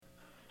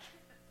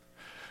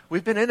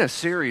We've been in a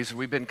series,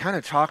 we've been kind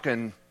of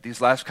talking these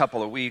last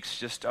couple of weeks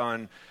just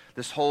on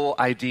this whole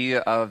idea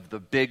of the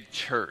big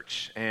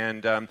church.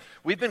 And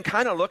we've been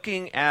kind of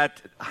looking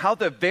at how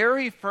the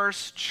very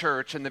first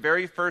church in the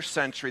very first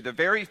century, the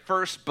very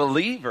first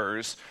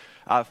believers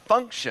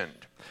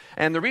functioned.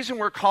 And the reason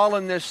we're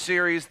calling this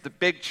series The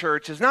Big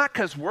Church is not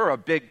because we're a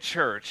big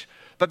church,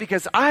 but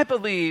because I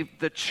believe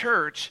the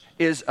church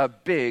is a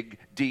big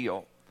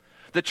deal.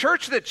 The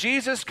church that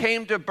Jesus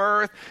came to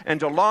birth and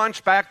to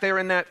launch back there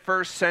in that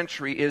first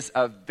century is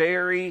a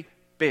very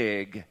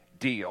big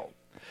deal.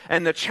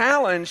 And the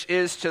challenge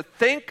is to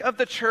think of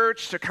the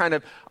church, to kind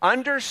of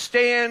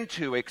understand,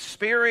 to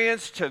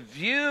experience, to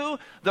view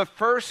the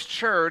first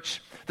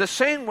church the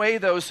same way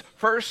those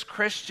first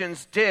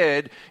Christians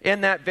did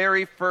in that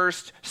very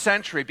first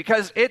century.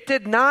 Because it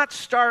did not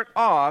start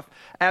off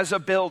as a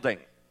building.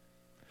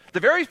 The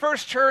very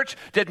first church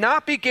did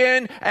not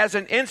begin as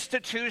an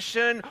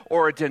institution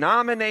or a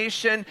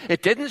denomination.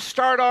 It didn't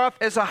start off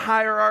as a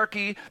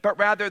hierarchy, but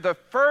rather the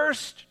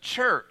first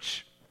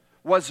church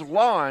was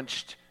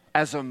launched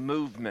as a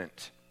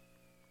movement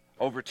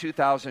over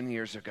 2,000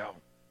 years ago.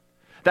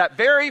 That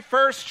very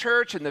first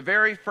church in the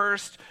very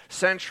first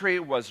century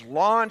was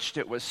launched,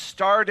 it was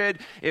started,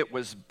 it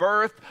was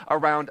birthed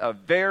around a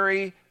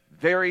very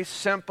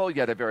simple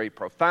yet a very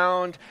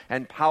profound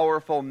and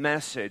powerful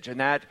message, and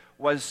that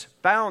was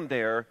found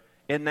there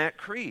in that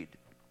creed.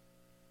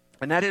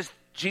 And that is,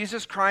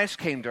 Jesus Christ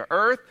came to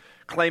earth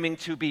claiming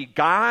to be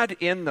God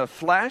in the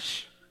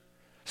flesh,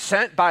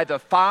 sent by the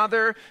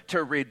Father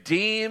to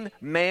redeem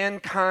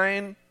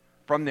mankind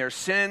from their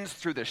sins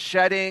through the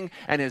shedding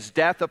and his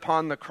death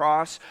upon the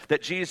cross,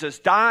 that Jesus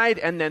died,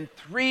 and then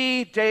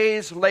 3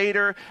 days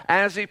later,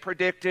 as he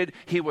predicted,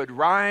 he would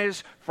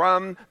rise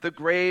from the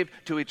grave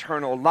to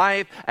eternal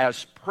life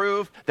as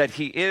proof that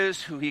he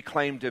is who he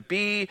claimed to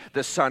be,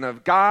 the Son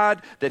of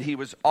God, that he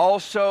was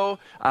also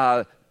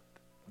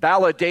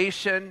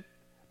validation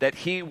that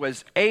he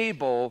was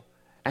able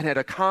and had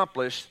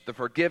accomplished the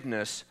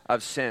forgiveness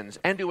of sins,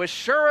 and to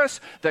assure us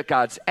that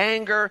God's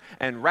anger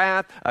and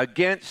wrath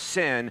against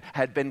sin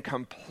had been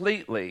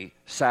completely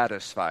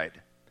satisfied.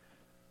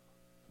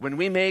 When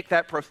we make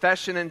that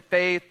profession in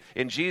faith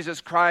in Jesus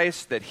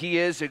Christ, that he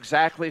is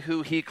exactly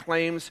who he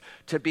claims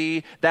to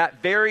be,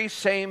 that very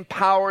same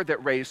power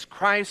that raised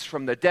Christ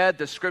from the dead,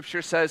 the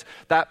scripture says,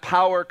 that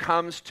power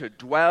comes to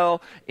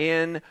dwell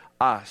in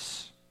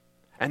us.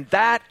 And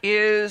that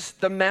is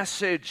the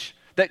message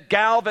that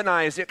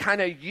galvanized, it kind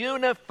of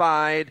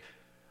unified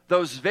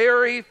those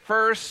very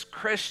first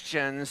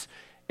Christians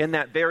in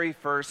that very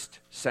first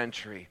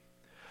century.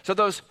 So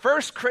those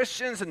first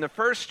Christians in the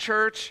first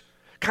church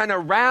kind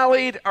of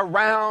rallied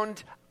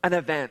around an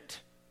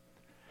event.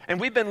 And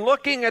we've been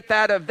looking at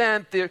that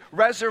event, the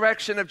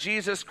resurrection of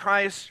Jesus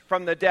Christ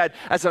from the dead.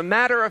 As a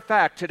matter of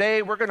fact,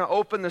 today we're going to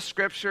open the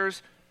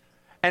scriptures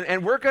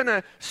and we're going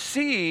to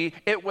see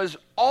it was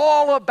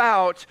all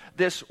about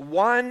this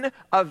one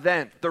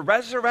event, the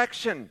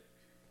resurrection,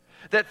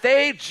 that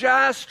they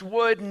just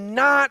would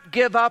not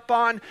give up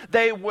on,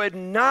 they would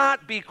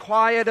not be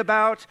quiet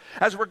about.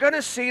 As we're going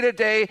to see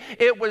today,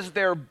 it was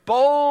their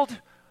bold,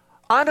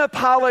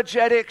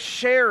 unapologetic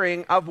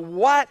sharing of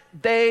what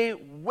they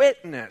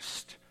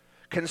witnessed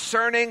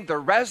concerning the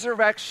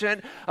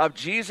resurrection of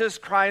Jesus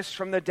Christ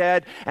from the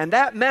dead. And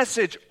that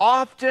message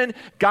often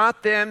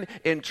got them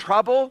in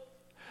trouble.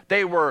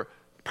 They were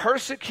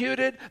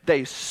persecuted,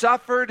 they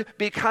suffered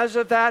because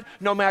of that,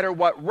 no matter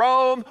what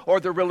Rome or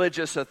the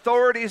religious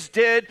authorities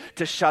did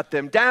to shut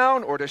them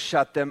down or to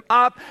shut them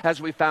up,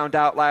 as we found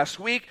out last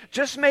week,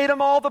 just made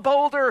them all the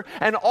bolder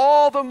and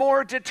all the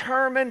more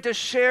determined to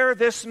share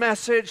this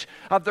message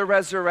of the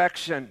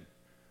resurrection.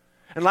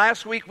 And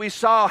last week we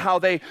saw how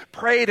they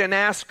prayed and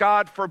asked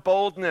God for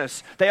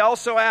boldness. They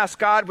also asked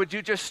God, would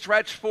you just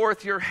stretch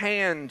forth your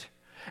hand?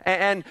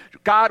 And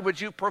God, would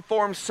you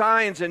perform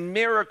signs and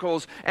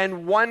miracles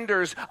and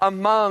wonders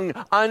among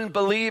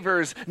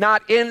unbelievers,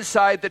 not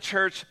inside the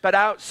church, but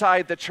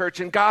outside the church?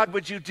 And God,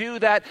 would you do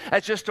that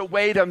as just a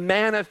way to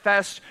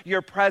manifest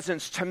your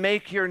presence, to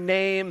make your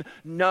name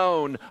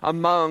known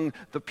among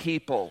the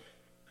people?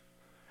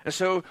 And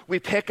so we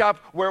pick up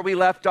where we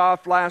left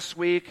off last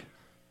week.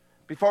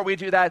 Before we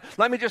do that,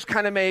 let me just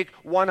kind of make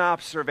one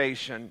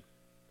observation.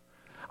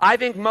 I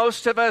think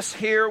most of us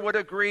here would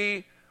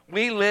agree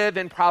we live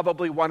in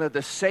probably one of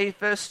the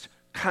safest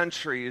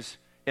countries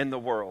in the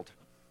world.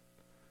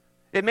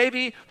 It may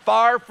be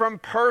far from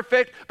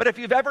perfect, but if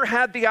you've ever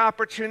had the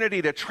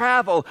opportunity to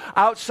travel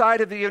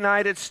outside of the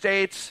United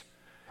States,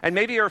 and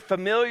maybe you're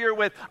familiar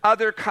with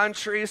other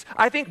countries,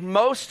 I think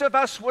most of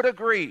us would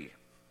agree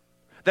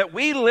that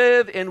we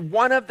live in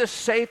one of the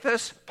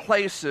safest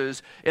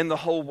places in the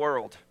whole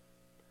world.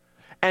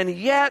 And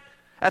yet,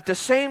 at the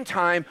same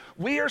time,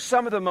 we are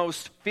some of the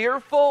most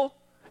fearful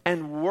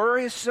and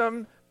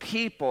worrisome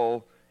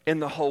people in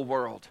the whole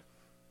world.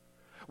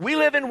 We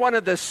live in one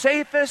of the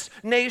safest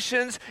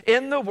nations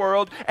in the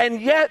world,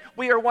 and yet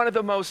we are one of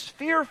the most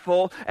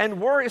fearful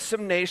and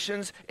worrisome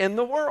nations in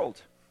the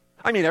world.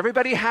 I mean,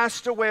 everybody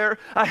has to wear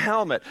a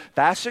helmet.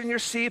 Fasten your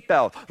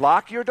seatbelt.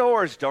 Lock your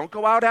doors. Don't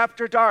go out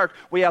after dark.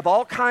 We have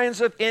all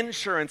kinds of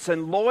insurance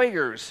and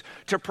lawyers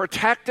to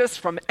protect us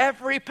from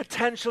every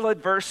potential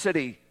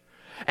adversity.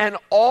 And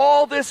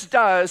all this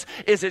does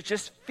is it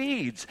just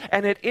feeds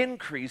and it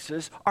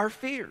increases our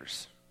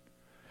fears.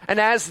 And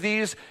as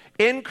these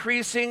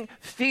increasing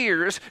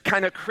fears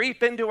kind of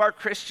creep into our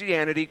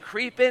Christianity,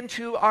 creep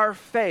into our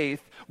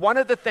faith, one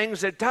of the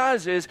things it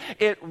does is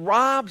it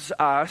robs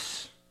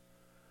us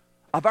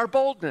of our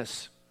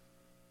boldness.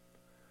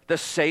 The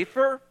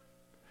safer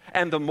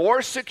and the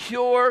more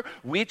secure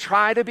we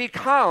try to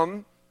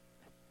become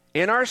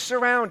in our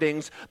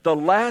surroundings, the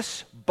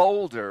less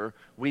bolder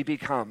we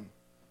become.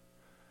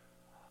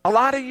 A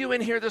lot of you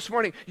in here this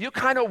morning, you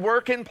kind of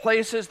work in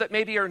places that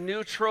maybe are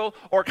neutral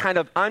or kind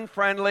of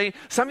unfriendly.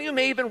 Some of you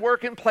may even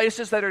work in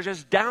places that are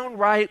just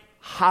downright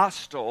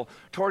hostile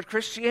toward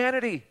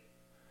Christianity.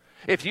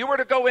 If you were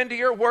to go into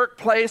your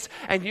workplace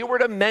and you were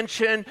to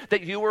mention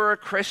that you were a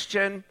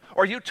Christian,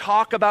 or you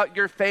talk about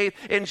your faith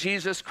in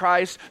Jesus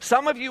Christ,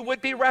 some of you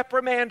would be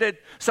reprimanded.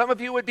 Some of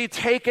you would be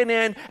taken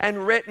in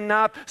and written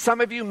up. Some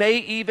of you may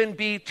even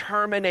be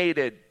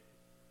terminated.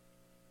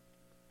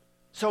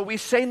 So we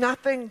say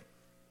nothing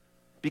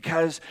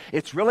because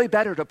it's really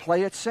better to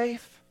play it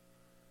safe.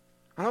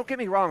 Now, don't get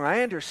me wrong,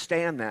 I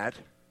understand that.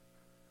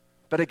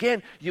 But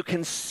again, you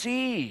can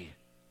see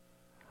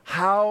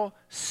how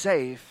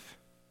safe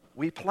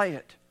we play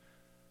it.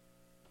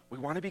 We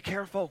want to be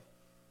careful.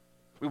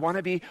 We want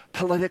to be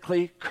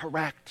politically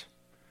correct.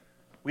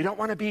 We don't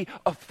want to be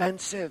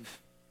offensive.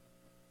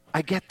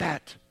 I get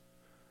that.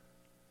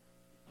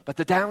 But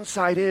the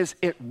downside is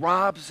it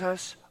robs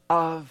us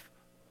of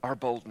our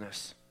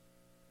boldness.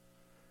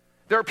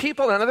 There are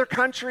people in other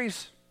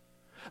countries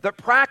that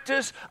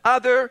practice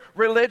other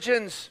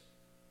religions.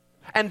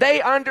 And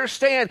they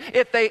understand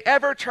if they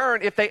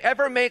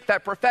ever make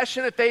that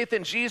profession of faith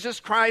in Jesus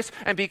Christ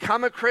and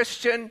become a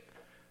Christian,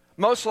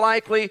 most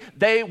likely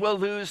they will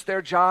lose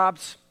their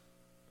jobs,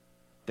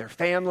 their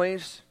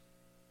families,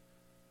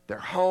 their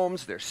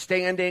homes, their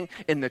standing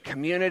in the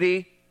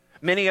community.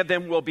 Many of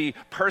them will be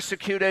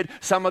persecuted.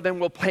 Some of them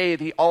will pay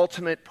the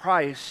ultimate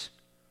price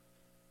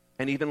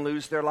and even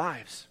lose their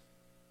lives.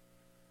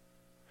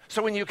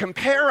 So when you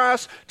compare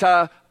us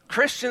to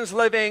Christians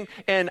living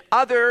in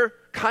other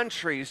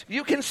countries,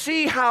 you can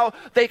see how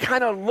they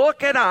kind of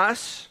look at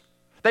us.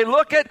 They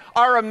look at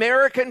our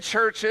American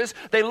churches.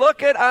 They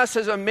look at us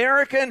as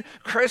American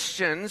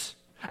Christians.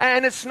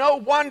 And it's no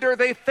wonder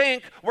they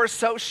think we're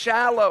so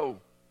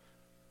shallow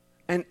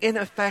and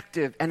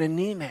ineffective and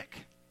anemic.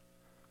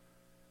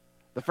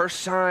 The first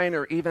sign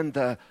or even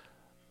the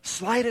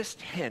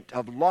slightest hint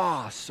of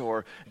loss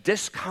or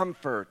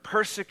discomfort,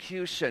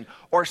 persecution,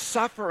 or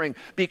suffering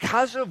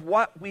because of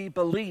what we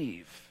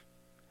believe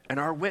and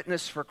our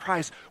witness for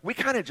Christ, we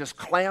kind of just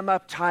clam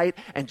up tight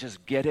and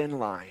just get in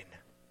line.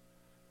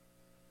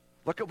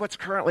 Look at what's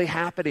currently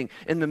happening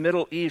in the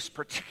Middle East,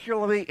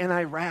 particularly in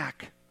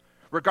Iraq.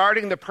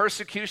 Regarding the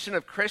persecution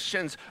of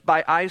Christians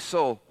by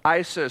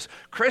ISIS,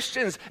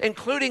 Christians,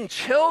 including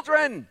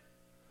children,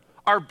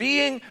 are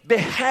being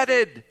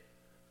beheaded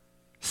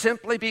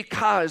simply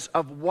because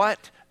of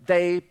what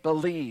they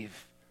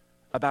believe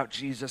about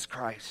Jesus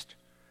Christ.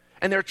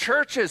 And their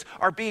churches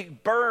are being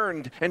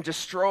burned and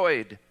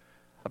destroyed.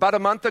 About a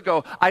month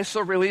ago,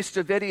 ISIL released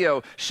a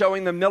video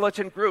showing the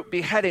militant group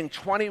beheading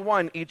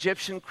 21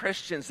 Egyptian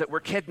Christians that were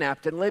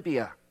kidnapped in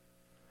Libya.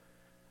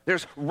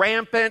 There's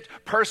rampant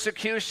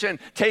persecution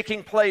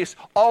taking place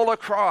all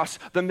across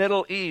the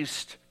Middle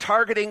East,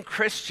 targeting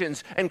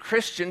Christians and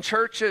Christian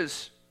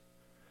churches.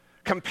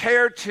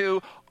 Compared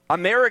to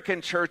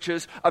American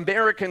churches,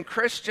 American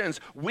Christians,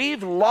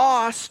 we've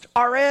lost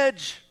our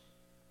edge.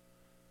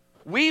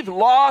 We've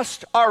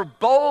lost our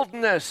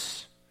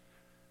boldness.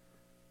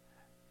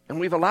 And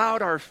we've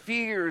allowed our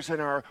fears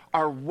and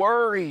our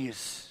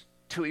worries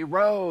to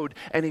erode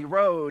and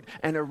erode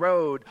and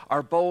erode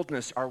our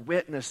boldness, our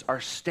witness,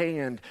 our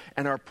stand,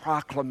 and our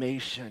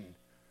proclamation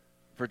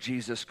for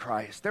Jesus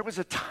Christ. There was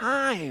a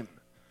time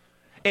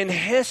in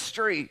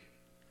history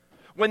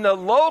when the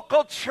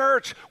local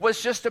church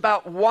was just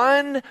about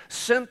one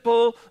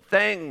simple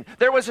thing.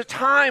 There was a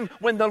time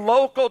when the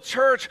local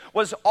church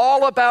was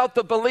all about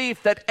the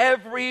belief that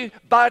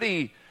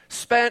everybody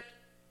spent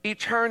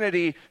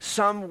eternity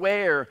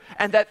somewhere,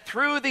 and that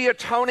through the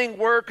atoning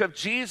work of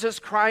Jesus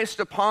Christ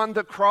upon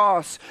the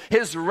cross,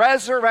 his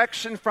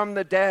resurrection from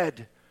the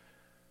dead,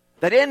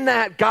 that in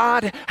that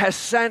God has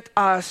sent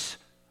us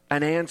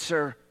an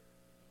answer,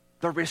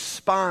 the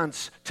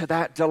response to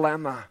that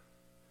dilemma.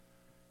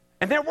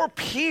 And there were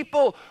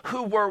people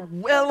who were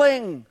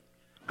willing,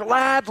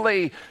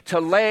 gladly, to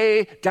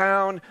lay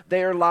down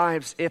their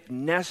lives if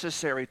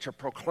necessary to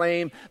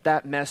proclaim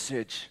that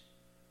message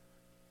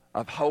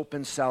of hope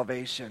and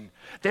salvation.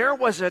 There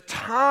was a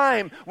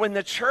time when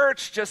the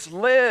church just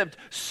lived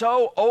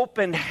so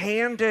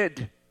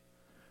open-handed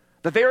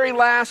The very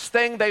last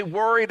thing they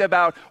worried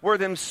about were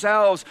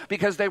themselves,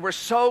 because they were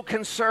so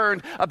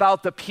concerned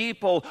about the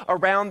people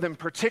around them,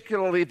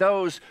 particularly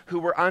those who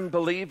were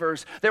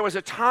unbelievers. There was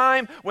a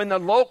time when the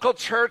local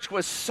church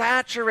was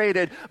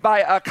saturated by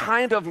a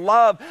kind of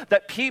love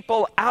that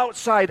people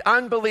outside,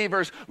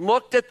 unbelievers,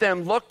 looked at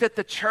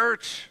the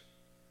church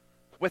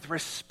with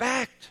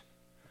respect.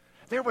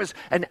 There was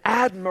an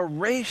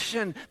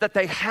admiration that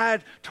they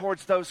had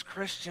towards those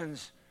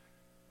Christians.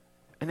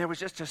 And there was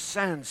just a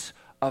sense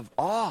of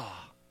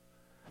awe.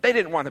 They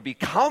didn't want to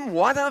become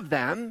one of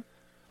them.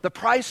 The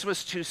price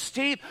was too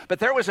steep, but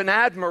there was an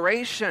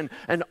admiration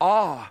and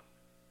awe.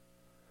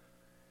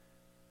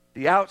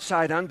 The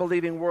outside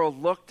unbelieving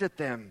world looked at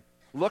them,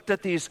 looked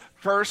at these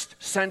first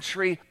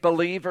century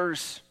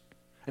believers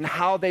and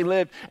how they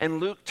lived. And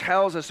Luke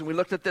tells us, and we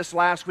looked at this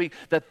last week,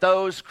 that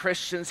those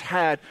Christians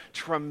had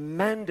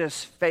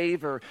tremendous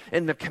favor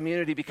in the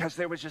community because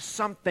there was just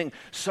something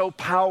so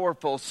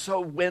powerful,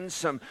 so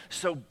winsome,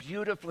 so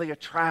beautifully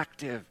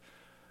attractive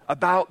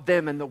about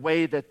them and the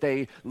way that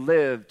they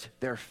lived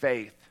their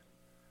faith.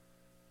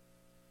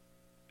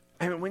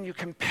 And when you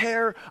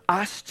compare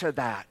us to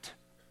that,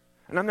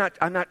 and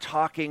I'm not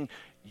talking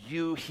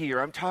you here,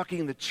 I'm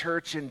talking the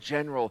church in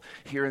general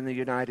here in the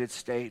United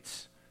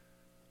States.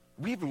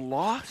 We've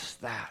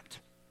lost that.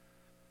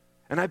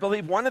 And I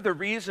believe one of the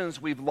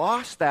reasons we've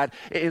lost that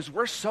is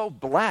we're so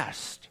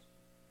blessed.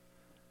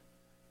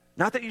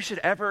 Not that you should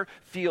ever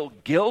feel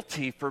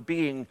guilty for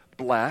being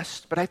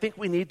blessed, but I think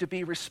we need to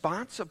be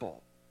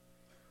responsible.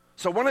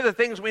 So one of the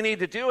things we need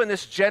to do in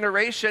this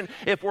generation,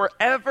 if we're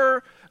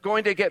ever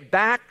going to get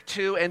back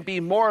to and be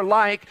more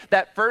like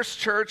that first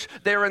church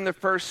there in the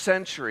first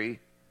century,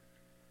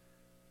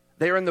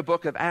 there in the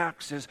book of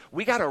Acts, is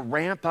we got to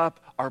ramp up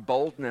our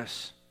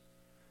boldness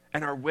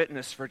and our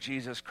witness for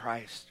Jesus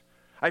Christ.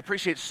 I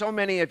appreciate so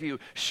many of you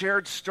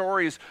shared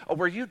stories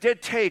where you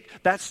did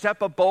take that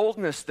step of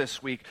boldness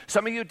this week.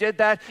 Some of you did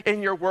that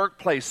in your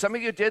workplace. Some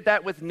of you did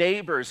that with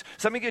neighbors.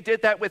 Some of you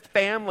did that with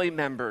family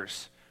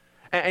members.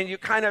 And you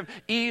kind of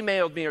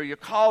emailed me or you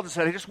called and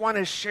said, I just want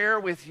to share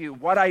with you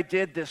what I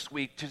did this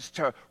week just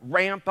to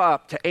ramp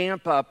up, to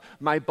amp up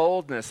my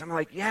boldness. I'm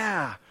like,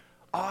 yeah,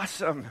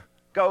 awesome.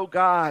 Go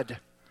God.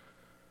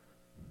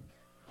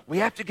 We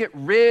have to get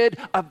rid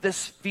of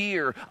this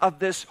fear, of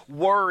this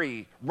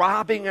worry,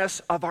 robbing us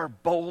of our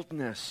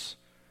boldness,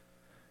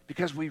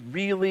 because we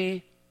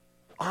really,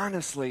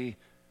 honestly,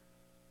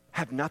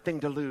 have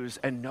nothing to lose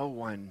and no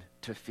one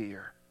to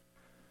fear.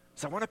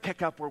 So I want to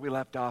pick up where we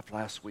left off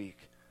last week.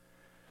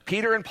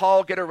 Peter and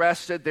Paul get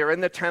arrested. They're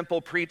in the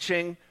temple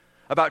preaching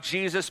about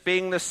Jesus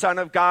being the Son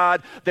of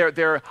God.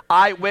 They're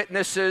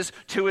eyewitnesses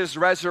to his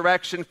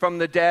resurrection from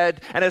the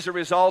dead. And as a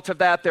result of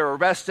that, they're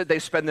arrested. They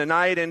spend the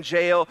night in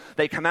jail.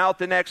 They come out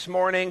the next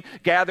morning,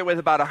 gather with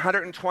about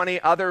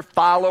 120 other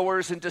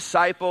followers and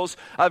disciples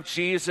of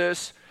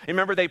Jesus.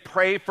 Remember, they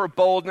pray for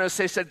boldness.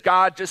 They said,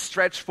 God, just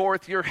stretch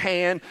forth your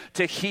hand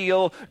to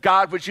heal.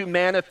 God, would you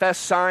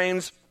manifest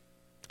signs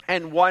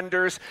and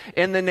wonders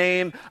in the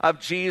name of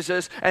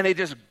Jesus? And they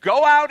just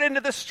go out into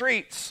the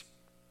streets.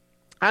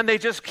 And they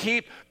just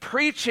keep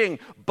preaching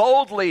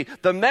boldly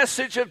the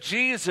message of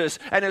Jesus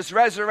and his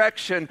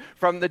resurrection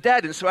from the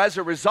dead. And so as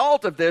a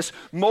result of this,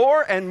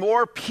 more and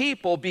more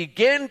people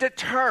begin to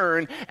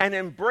turn and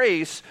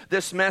embrace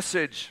this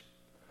message.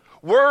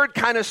 Word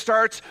kind of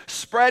starts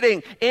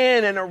spreading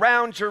in and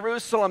around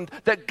Jerusalem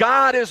that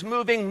God is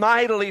moving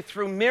mightily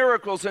through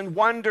miracles and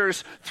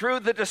wonders through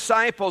the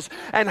disciples,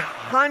 and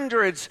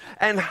hundreds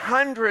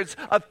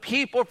of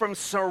people from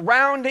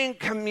surrounding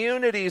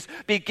communities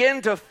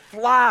begin to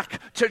flock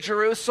to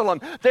Jerusalem.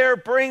 They're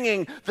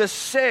bringing the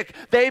sick.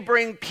 They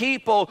bring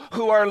people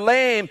who are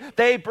lame.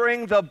 They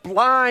bring the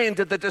blind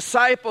to the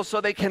disciples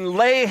so they can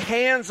lay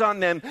hands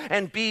on them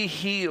and be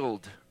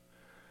healed.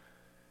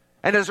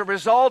 And as a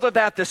result of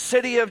that, the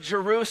city of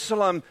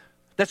Jerusalem,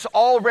 that's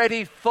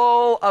already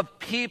full of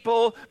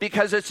people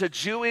because it's a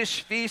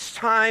Jewish feast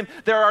time,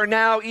 there are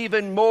now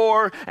even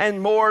more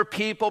and more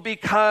people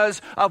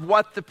because of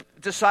what the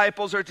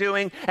disciples are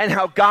doing and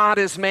how God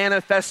is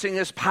manifesting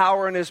his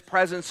power and his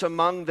presence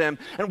among them.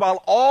 And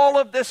while all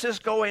of this is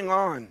going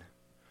on,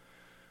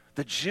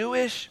 the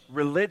Jewish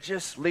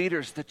religious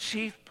leaders, the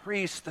chief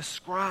priests, the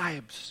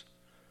scribes,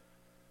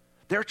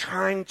 they're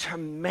trying to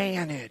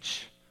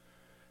manage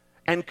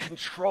and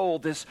control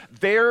this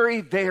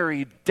very,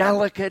 very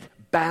delicate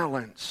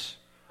balance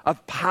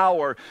of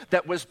power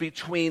that was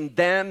between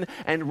them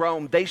and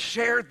Rome. They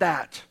shared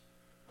that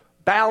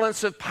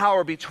balance of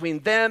power between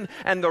them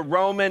and the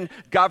Roman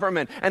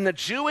government. And the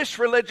Jewish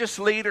religious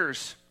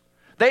leaders,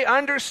 they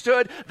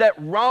understood that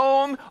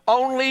Rome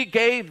only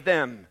gave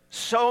them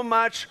so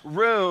much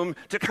room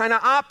to kind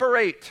of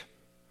operate.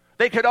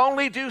 They could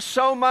only do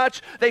so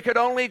much. They could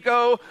only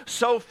go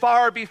so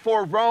far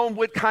before Rome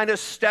would kind of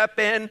step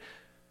in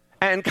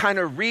and kind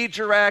of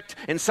redirect.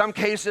 In some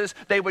cases,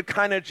 they would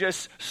kind of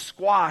just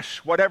squash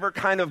whatever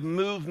kind of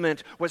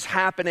movement was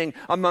happening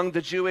among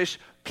the Jewish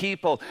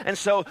people. And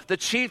so the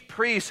chief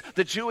priests,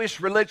 the Jewish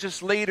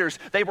religious leaders,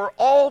 they were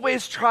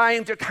always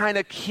trying to kind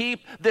of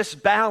keep this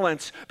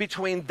balance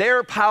between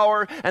their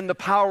power and the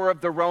power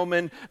of the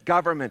Roman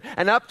government.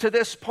 And up to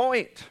this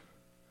point,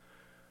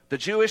 the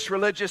Jewish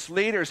religious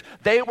leaders,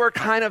 they were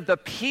kind of the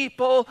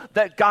people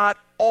that got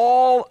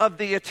all of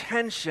the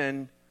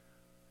attention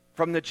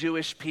from the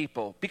Jewish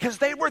people because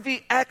they were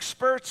the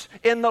experts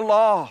in the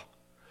law.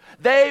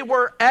 They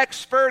were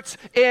experts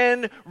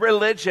in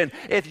religion.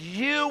 If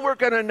you were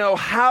going to know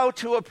how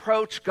to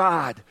approach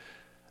God,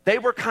 they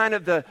were kind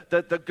of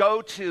the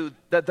go-to,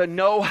 the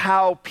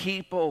know-how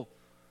people.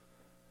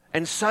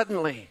 And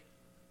suddenly,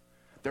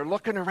 they're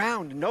looking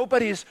around.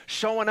 Nobody's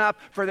showing up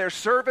for their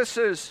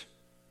services.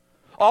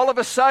 All of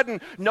a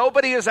sudden,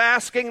 nobody is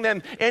asking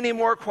them any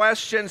more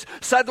questions.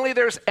 Suddenly,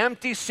 there's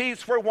empty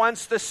seats where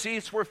once the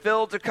seats were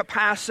filled to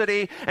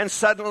capacity, and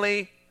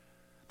suddenly,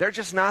 they're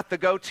just not the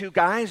go-to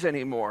guys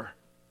anymore.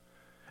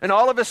 And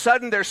all of a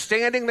sudden, they're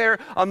standing there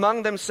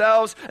among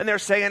themselves, and they're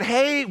saying,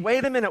 hey,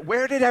 wait a minute,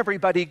 where did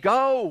everybody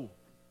go?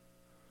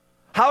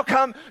 How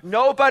come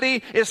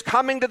nobody is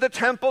coming to the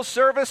temple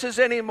services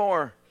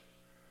anymore?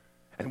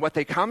 And what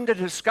they come to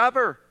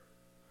discover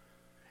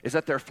is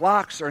that their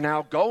flocks are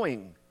now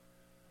going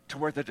to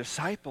where the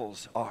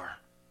disciples are.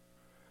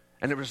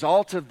 And the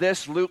result of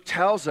this, Luke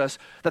tells us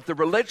that the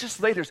religious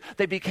leaders,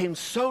 they became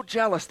so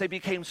jealous, they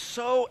became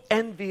so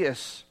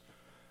envious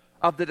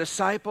of the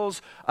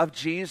disciples of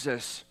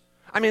Jesus.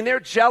 I mean,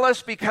 they're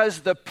jealous because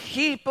the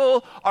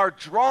people are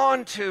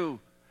drawn to,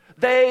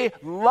 they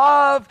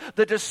love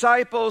the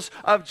disciples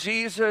of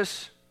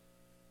Jesus.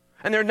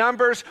 And their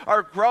numbers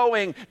are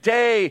growing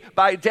day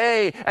by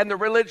day, and the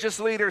religious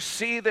leaders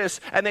see this,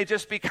 and they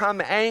just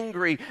become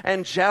angry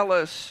and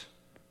jealous.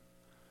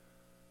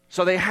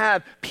 So they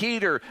have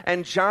Peter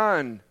and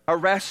John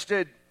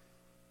arrested.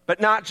 But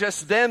not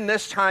just them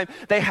this time.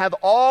 They have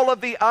all of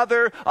the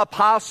other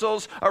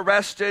apostles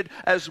arrested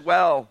as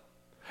well.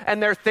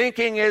 And their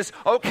thinking is,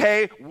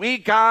 okay, we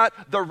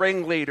got the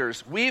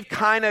ringleaders. We've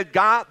kind of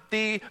got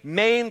the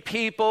main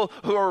people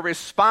who are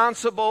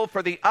responsible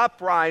for the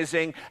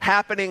uprising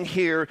happening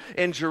here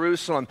in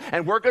Jerusalem.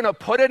 And we're going to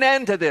put an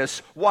end to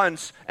this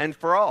once and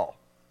for all.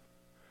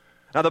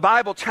 Now, the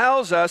Bible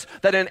tells us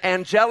that an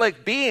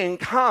angelic being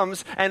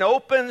comes and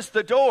opens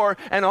the door,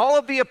 and all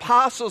of the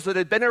apostles that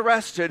had been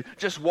arrested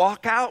just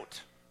walk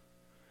out.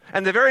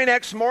 And the very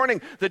next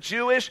morning, the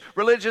Jewish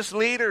religious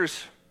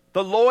leaders,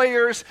 the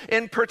lawyers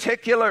in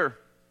particular,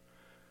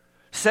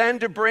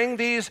 send to bring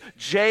these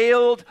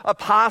jailed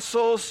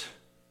apostles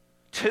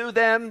to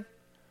them,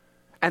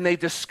 and they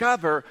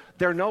discover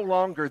they're no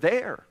longer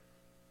there.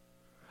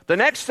 The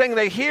next thing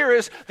they hear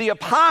is the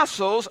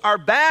apostles are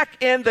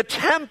back in the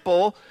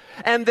temple,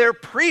 and they're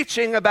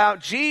preaching about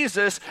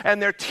Jesus,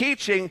 and they're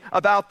teaching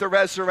about the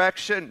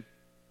resurrection.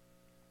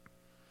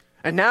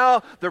 And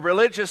now the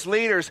religious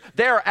leaders,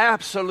 they're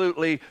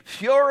absolutely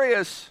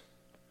furious.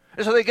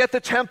 And so they get the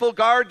temple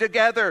guard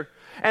together,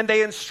 and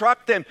they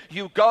instruct them,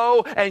 you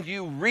go and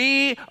you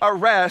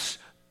re-arrest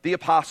the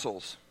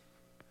apostles.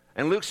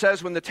 And Luke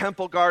says when the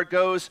temple guard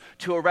goes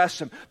to arrest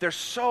him, there's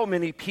so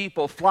many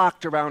people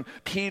flocked around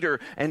Peter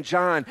and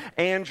John,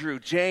 Andrew,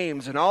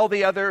 James, and all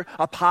the other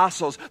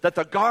apostles that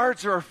the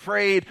guards are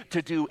afraid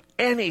to do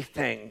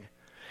anything.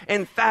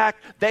 In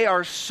fact, they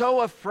are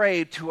so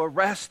afraid to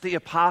arrest the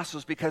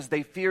apostles because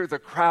they fear the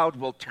crowd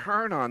will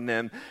turn on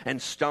them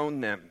and stone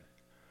them.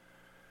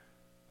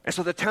 And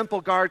so the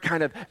temple guard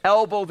kind of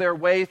elbow their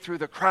way through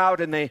the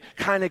crowd, and they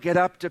kind of get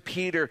up to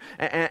Peter.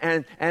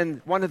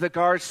 And one of the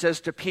guards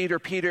says to Peter,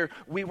 Peter,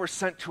 we were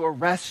sent to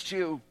arrest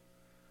you,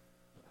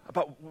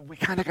 but we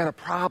kind of got a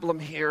problem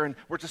here, and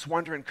we're just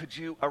wondering, could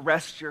you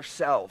arrest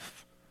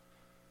yourself?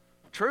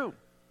 True.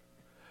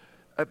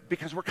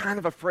 Because we're kind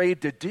of afraid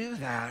to do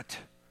that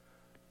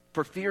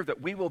for fear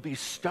that we will be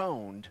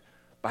stoned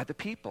by the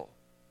people.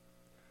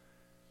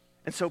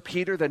 And so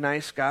Peter, the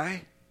nice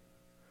guy,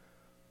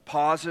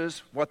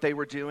 pauses what they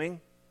were doing,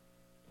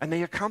 and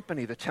they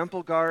accompany the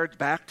temple guard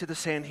back to the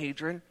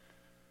Sanhedrin.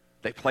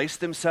 They place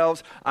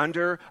themselves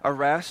under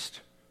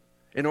arrest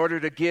in order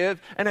to give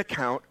an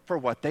account for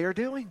what they are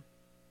doing.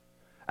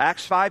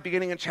 Acts 5,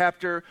 beginning in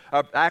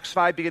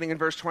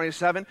verse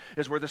 27,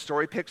 is where the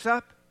story picks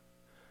up.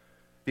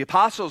 The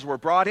apostles were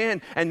brought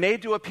in and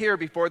made to appear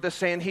before the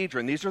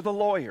Sanhedrin. These are the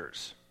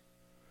lawyers,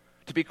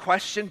 to be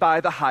questioned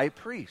by the high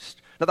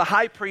priest. Now, the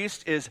high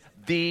priest is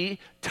the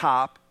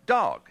top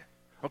dog.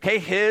 Okay,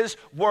 his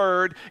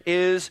word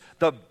is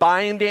the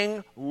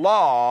binding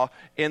law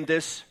in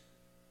this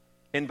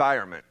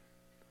environment.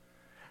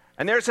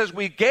 And there it says,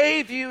 we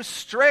gave you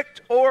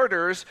strict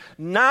orders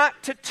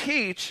not to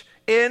teach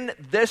in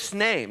this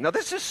name. Now,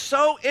 this is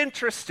so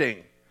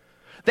interesting.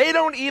 They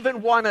don't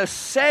even want to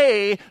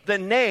say the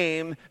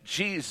name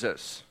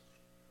Jesus.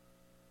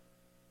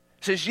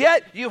 It says,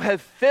 yet you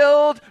have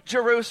filled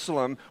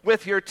Jerusalem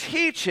with your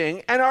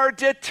teaching and are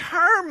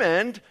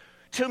determined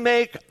to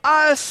make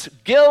us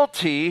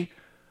guilty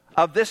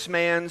of this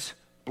man's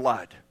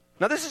blood.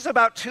 Now, this is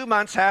about 2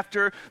 months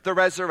after the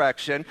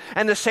resurrection,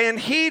 and the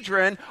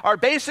Sanhedrin are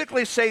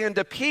basically saying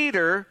to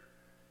Peter,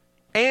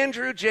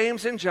 Andrew,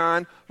 James, and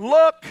John,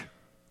 look,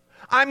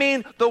 I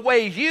mean, the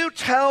way you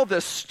tell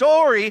the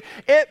story,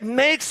 it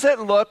makes it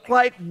look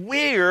like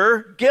we're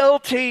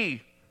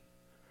guilty.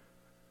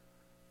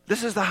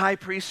 This is the high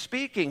priest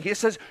speaking. He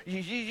says,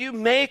 you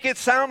make it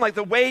sound like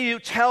the way you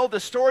tell the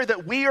story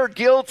that we are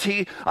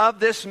guilty of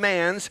this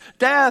man's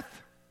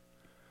death.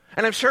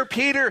 And I'm sure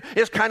Peter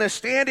is kind of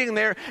standing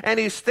there and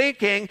he's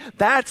thinking,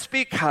 that's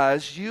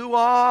because you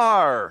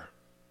are.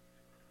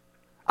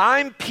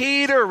 I'm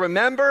Peter,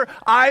 remember?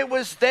 I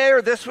was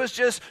there. This was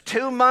just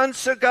 2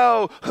 months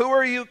ago. Who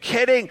are you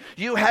kidding?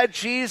 You had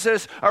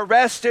Jesus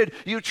arrested.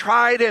 You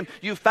tried him.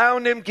 You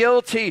found him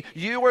guilty.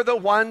 You were the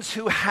ones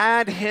who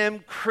had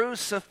him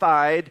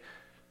crucified.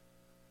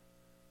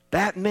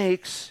 That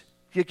makes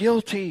you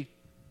guilty.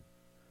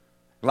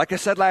 Like I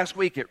said last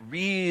week, it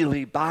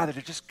really bothered,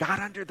 it just got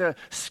under the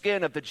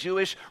skin of the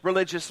Jewish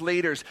religious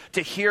leaders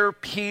to hear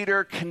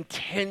Peter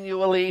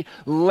continually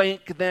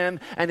link them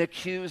and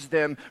accuse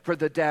them for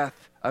the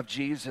death of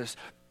Jesus.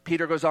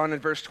 Peter goes on in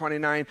verse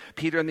 29,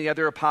 Peter and the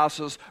other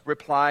apostles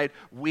replied,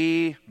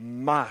 we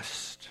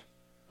must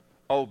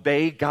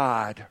obey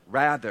God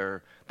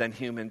rather than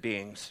human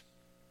beings.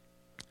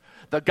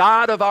 The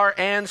God of our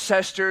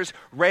ancestors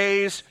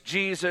raised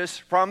Jesus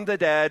from the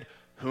dead,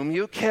 whom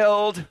you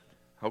killed.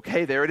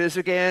 Okay, there it is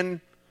again.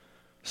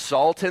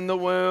 Salt in the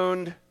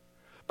wound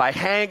by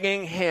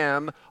hanging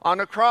him on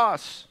a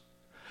cross.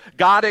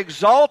 God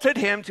exalted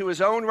him to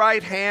his own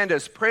right hand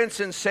as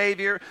Prince and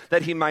Savior,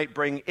 that he might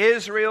bring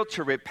Israel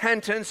to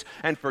repentance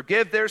and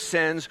forgive their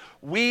sins.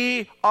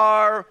 We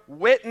are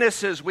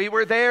witnesses. We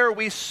were there.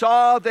 We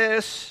saw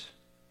this.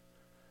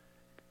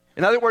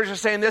 In other words, you're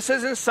saying this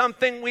isn't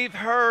something we've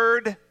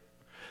heard.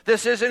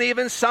 This isn't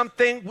even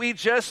something we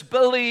just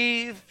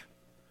believe.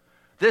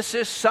 This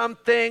is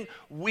something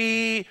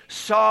we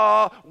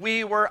saw.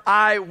 We were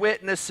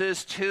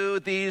eyewitnesses to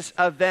these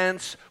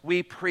events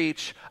we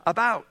preach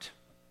about.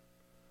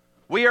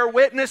 We are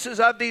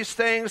witnesses of these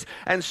things,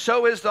 and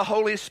so is the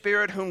Holy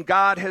Spirit whom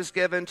God has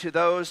given to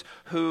those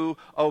who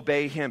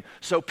obey him.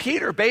 So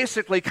Peter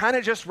basically kind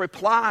of just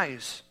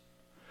replies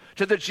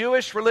to the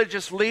Jewish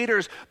religious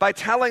leaders by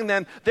telling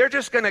them they're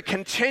just going to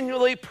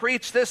continually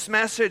preach this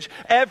message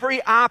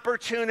every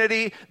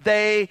opportunity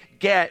they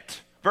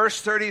get.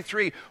 Verse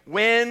 33,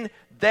 when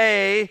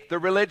they, the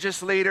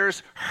religious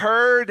leaders,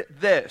 heard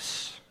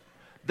this,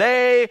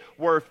 they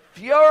were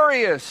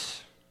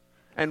furious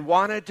and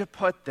wanted to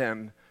put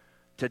them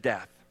to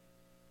death.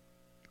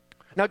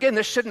 Now again,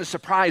 this shouldn't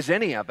surprise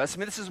any of us. I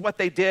mean, this is what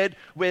they did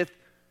with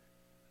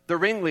the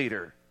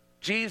ringleader,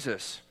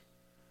 Jesus.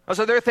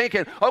 So they're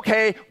thinking,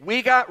 okay,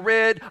 we got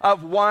rid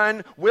of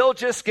one, we'll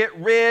just get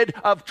rid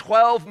of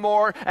 12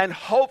 more, and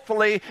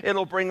hopefully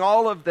it'll bring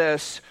all of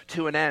this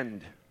to an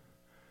end.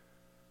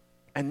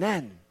 And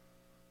then,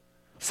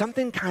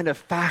 something kind of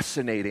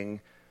fascinating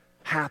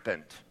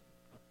happened.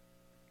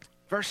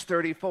 Verse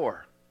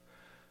 34.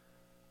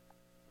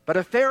 But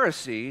a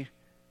Pharisee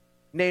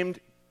named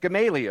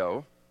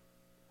Gamaliel,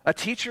 a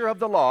teacher of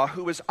the law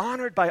who was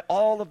honored by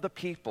all of the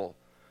people,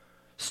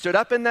 stood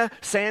up in the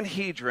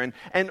Sanhedrin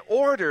and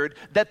ordered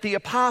that the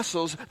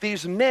apostles,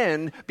 these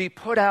men, be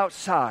put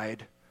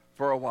outside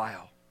for a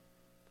while.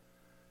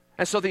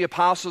 And so the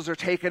apostles are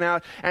taken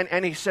out,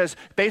 and he says,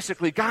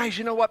 basically, guys,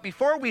 you know what?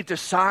 Before we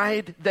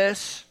decide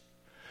this,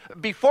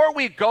 before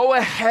we go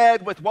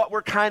ahead with what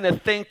we're kind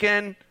of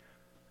thinking,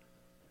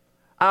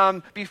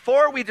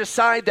 before we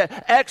decide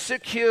to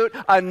execute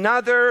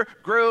another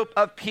group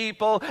of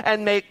people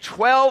and make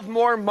 12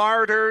 more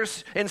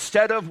martyrs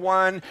instead of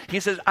one, he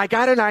says, I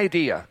got an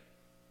idea.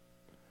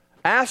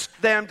 Ask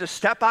them to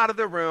step out of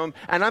the room,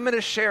 and I'm going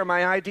to share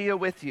my idea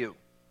with you.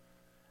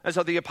 And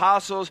so the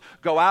apostles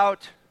go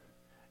out,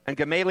 and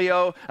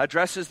Gamaliel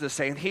addresses the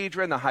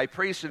Sanhedrin, the high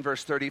priest, in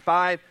verse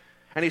 35,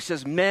 and he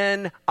says,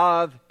 men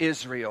of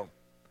Israel,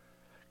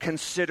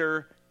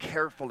 consider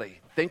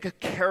carefully, think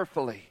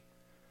carefully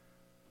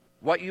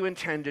what you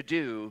intend to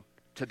do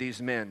to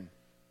these men.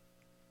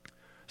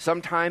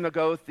 Some time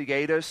ago,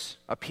 Theodas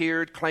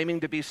appeared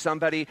claiming to be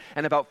somebody,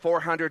 and about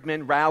 400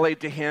 men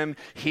rallied to him.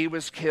 He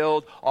was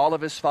killed, all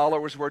of his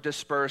followers were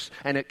dispersed,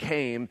 and it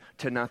came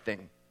to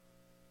nothing.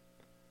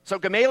 So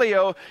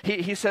Gamaliel,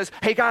 he says,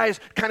 hey guys,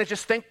 kind of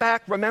just think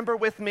back, remember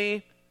with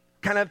me,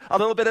 kind of a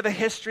little bit of a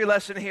history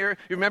lesson here.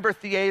 You remember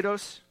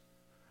Theodos?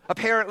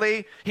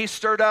 Apparently, he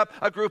stirred up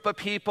a group of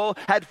people,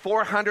 had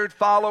 400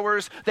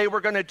 followers. They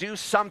were going to do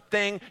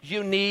something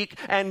unique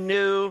and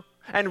new.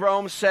 And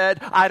Rome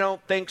said, I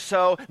don't think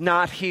so,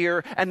 not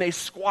here. And they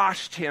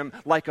squashed him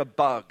like a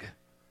bug.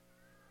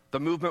 The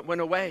movement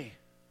went away.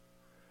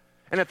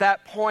 And at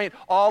that point,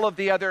 all of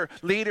the other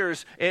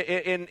leaders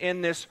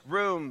in this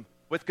room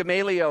with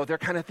Gamaliel, they're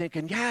kind of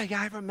thinking, yeah,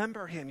 I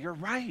remember him. You're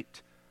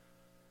right.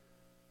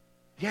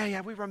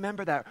 Yeah, we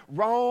remember that.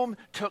 Rome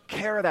took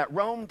care of that.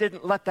 Rome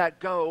didn't let that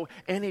go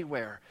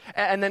anywhere.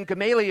 And then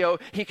Gamaliel,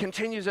 he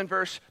continues in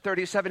verse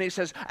 37. He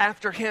says,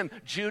 after him,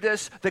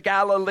 Judas the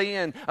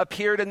Galilean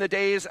appeared in the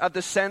days of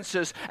the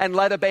census and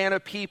led a band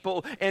of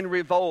people in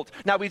revolt.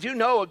 Now, we do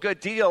know a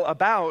good deal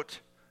about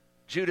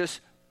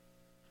Judas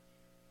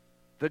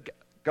the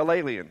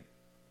Galilean.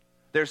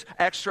 There's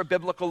extra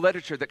biblical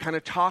literature that kind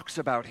of talks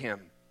about him.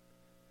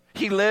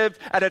 He lived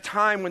at a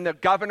time when the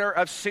governor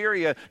of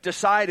Syria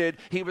decided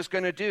he was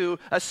going to do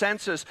a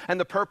census. And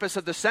the purpose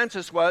of the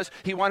census was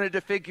he wanted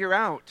to figure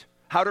out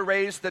how to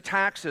raise the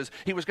taxes.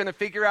 He was going to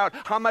figure out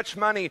how much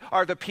money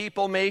are the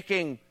people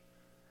making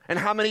and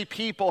how many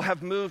people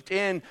have moved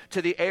in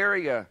to the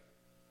area.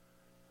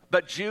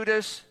 But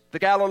Judas, the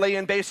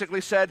Galilean, basically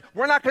said,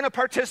 we're not going to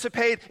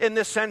participate in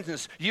this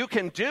census. You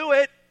can do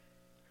it,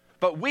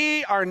 but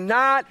we are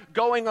not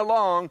going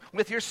along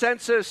with your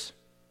census.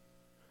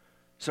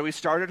 So he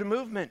started a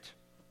movement.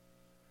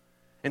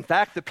 In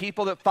fact, the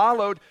people that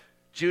followed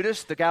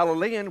Judas the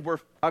Galilean were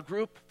a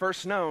group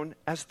first known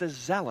as the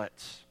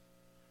Zealots.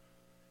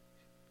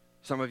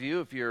 Some of you,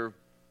 if you're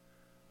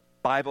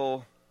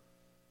Bible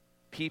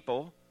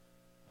people,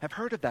 have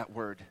heard of that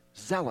word,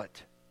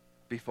 zealot,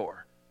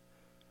 before.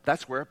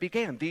 That's where it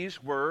began.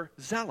 These were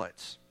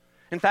zealots.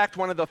 In fact,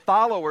 one of the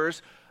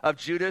followers of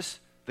Judas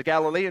the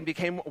Galilean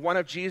became one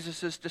of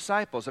Jesus'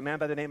 disciples, a man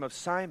by the name of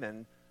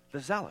Simon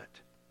the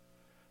Zealot.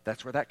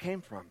 That's where that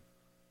came from.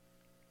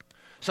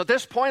 So at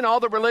this point, all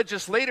the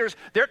religious leaders,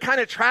 they're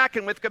kind of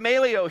tracking with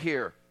Gamaliel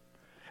here.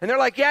 And they're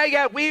like,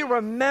 yeah, we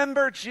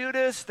remember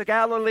Judas the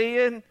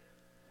Galilean.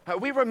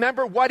 We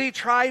remember what he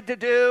tried to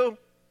do.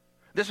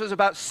 This was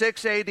about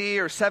 6 AD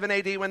or 7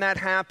 AD when that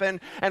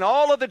happened. And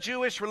all of the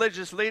Jewish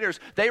religious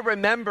leaders, they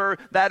remember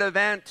that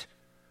event.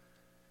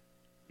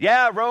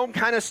 Yeah, Rome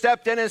kind of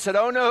stepped in and said,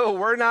 oh no,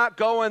 we're not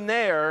going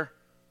there.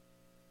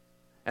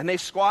 And they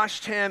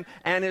squashed him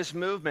and his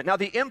movement. Now,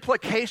 the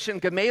implication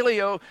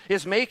Gamaliel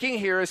is making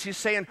here is he's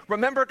saying,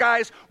 remember,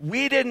 guys,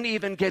 we didn't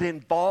even get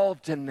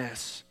involved in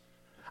this.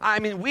 I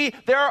mean,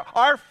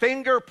 our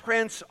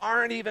fingerprints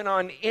aren't even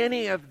on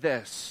any of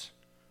this.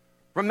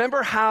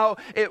 Remember how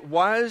it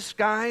was,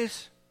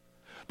 guys?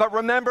 But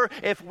remember,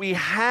 if we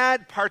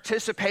had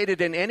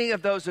participated in any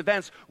of those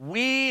events,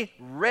 we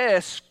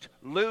risked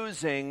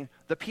losing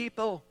the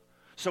people.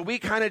 So we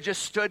kind of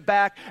just stood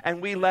back and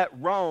we let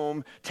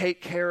Rome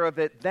take care of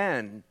it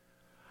then.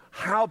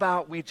 How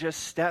about we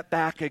just step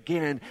back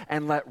again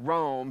and let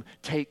Rome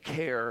take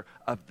care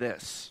of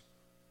this?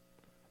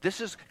 This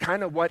is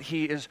kind of what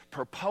he is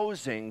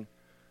proposing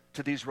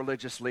to these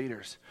religious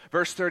leaders.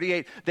 Verse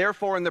 38,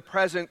 therefore in the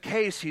present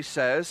case, he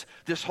says,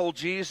 this whole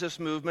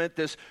Jesus movement,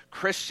 this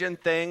Christian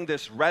thing,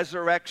 this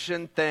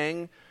resurrection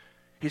thing,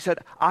 he said,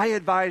 I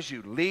advise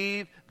you,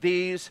 leave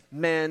these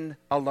men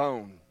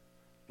alone.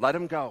 Let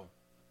them go.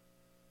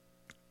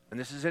 And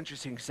this is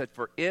interesting. He said,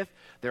 for if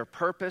their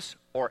purpose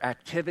or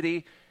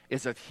activity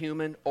is of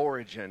human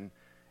origin,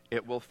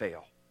 it will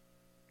fail.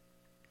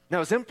 Now,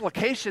 his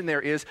implication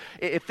there is,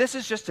 if this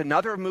is just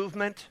another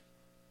movement,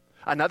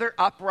 another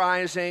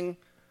uprising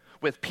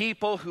with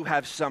people who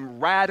have some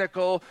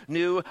radical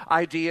new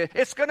idea,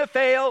 it's going to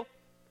fail.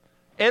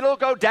 It'll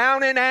go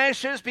down in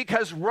ashes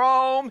because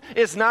Rome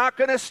is not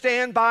going to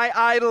stand by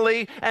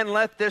idly and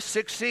let this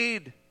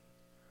succeed.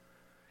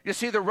 You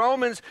see, the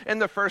Romans in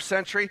the first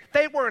century,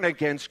 they weren't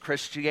against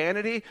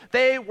Christianity.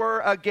 They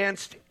were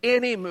against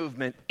any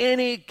movement,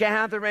 any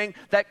gathering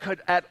that could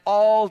at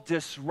all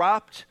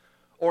disrupt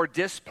or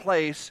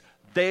displace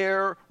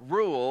their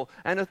rule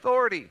and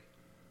authority.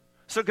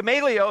 So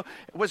Gamaliel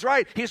was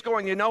right. He's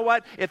going, you know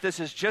what? If this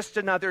is just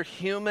another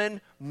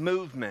human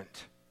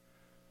movement,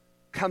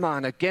 come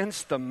on,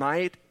 against the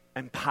might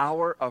and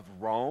power of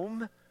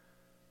Rome,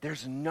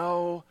 there's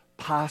no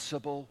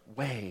possible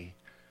way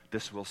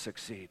this will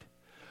succeed.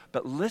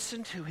 But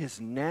listen to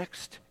his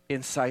next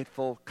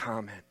insightful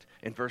comment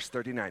in verse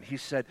 39. He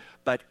said,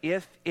 but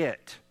if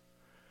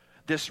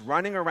this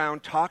running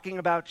around talking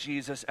about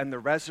Jesus and the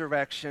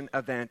resurrection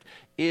event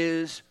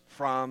is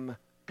from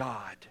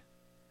God,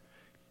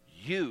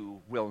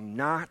 you will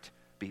not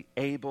be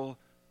able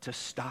to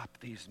stop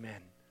these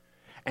men.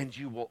 And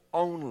you will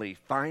only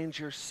find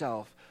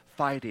yourself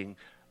fighting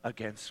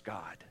against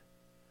God.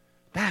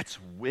 That's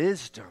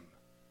wisdom.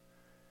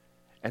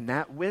 And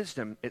that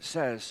wisdom, it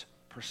says,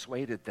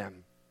 persuaded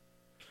them.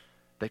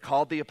 They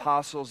called the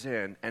apostles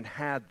in and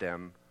had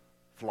them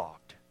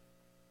flogged.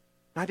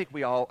 I think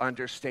we all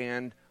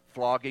understand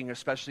flogging,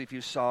 especially if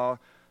you saw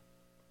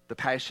the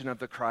Passion of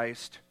the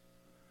Christ.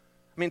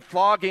 I mean,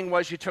 flogging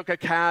was you took a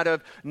cat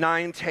of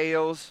 9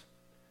 tails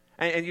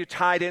and you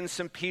tied in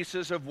some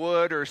pieces of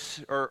wood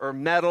or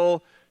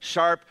metal,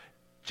 sharp,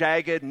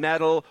 jagged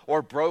metal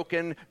or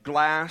broken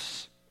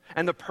glass,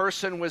 and the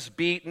person was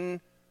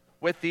beaten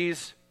with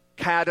these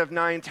cat of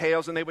 9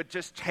 tails, and they would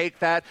just take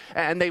that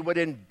and they would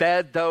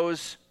embed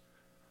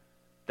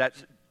that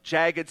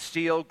jagged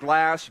steel,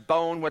 glass,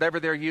 bone, whatever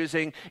they're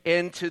using,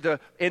 into the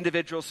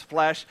individual's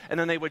flesh, and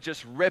then they would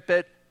just rip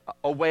it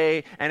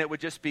away, and it would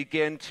just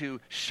begin to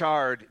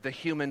shard the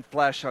human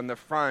flesh on the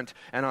front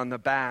and on the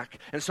back.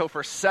 And so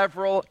for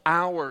several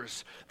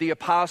hours, the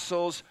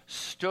apostles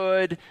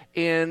stood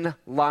in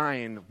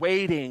line,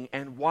 waiting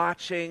and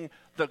watching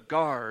the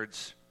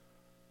guards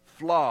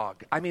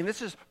flog. I mean,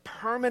 this is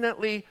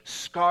permanently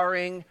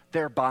scarring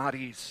their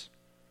bodies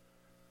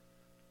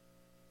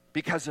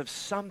because of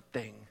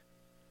something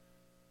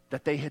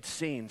that they had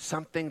seen,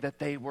 something that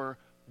they were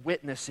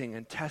witnessing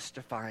and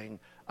testifying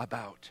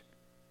about.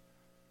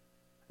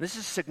 This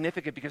is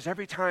significant because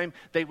every time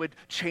they would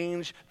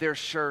change their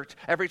shirt,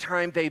 every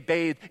time they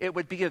bathed, it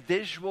would be a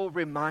visual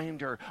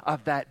reminder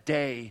of that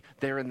day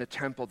there in the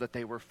temple that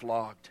they were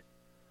flogged.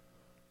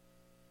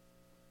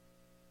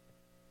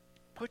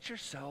 Put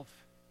yourself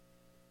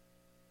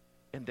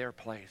in their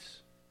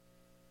place.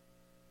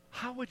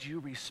 How would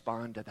you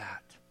respond to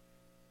that?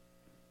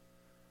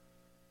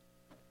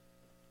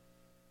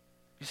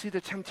 You see,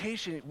 the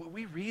temptation, when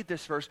we read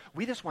this verse,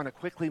 we just want to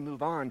quickly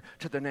move on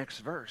to the next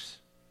verse.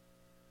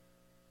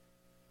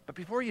 But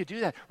before you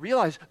do that,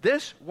 realize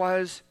this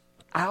was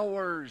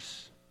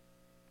hours.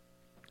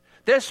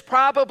 This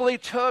probably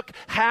took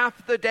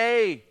half the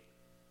day.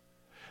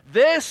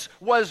 This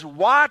was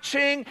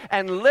watching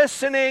and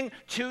listening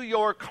to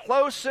your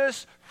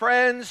closest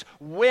friends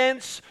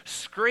wince,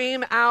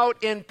 scream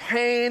out in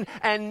pain,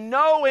 and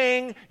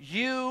knowing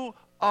you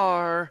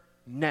are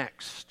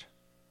next.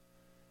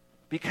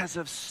 Because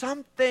of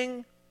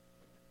something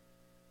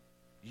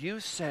you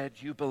said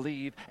you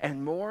believe,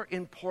 and more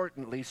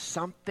importantly,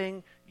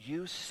 something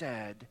you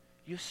said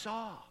you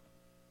saw.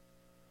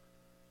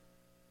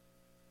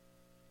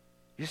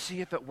 You see,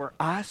 if it were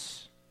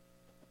us,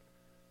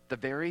 the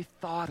very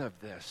thought of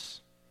this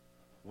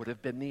would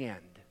have been the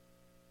end.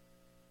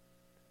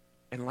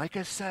 And like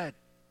I said,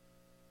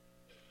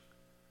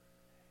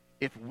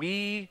 if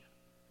we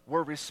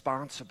were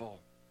responsible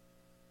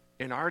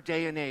in our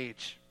day and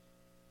age,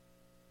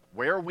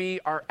 where we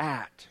are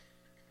at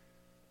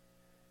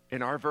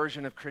in our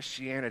version of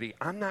Christianity,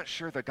 I'm not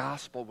sure the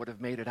gospel would have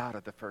made it out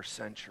of the first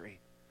century.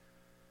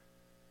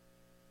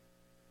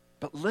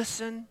 But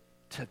listen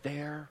to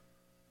their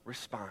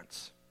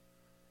response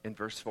in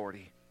verse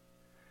 40.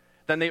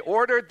 Then they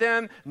ordered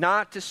them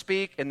not to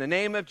speak in the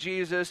name of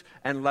Jesus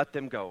and let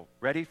them go.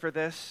 Ready for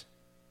this?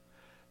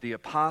 The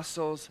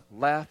apostles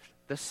left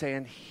the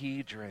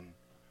Sanhedrin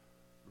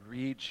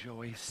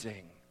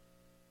rejoicing.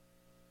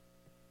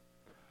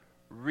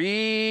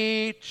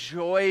 Rejoicing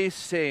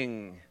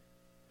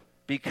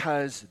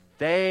because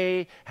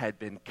they had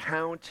been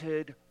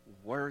counted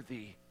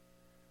worthy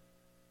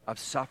of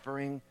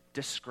suffering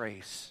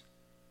disgrace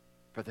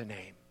for the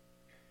name.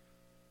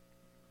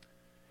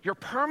 You're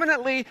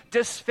permanently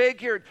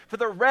disfigured for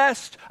the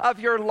rest of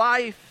your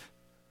life.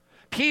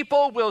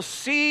 People will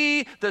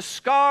see the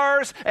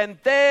scars and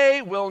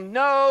they will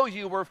know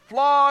you were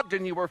flogged,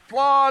 and you were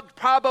flogged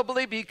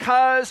probably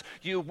because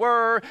you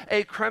were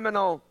a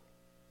criminal.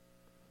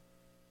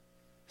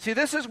 See,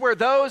 this is where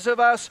those of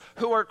us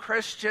who are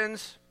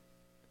Christians,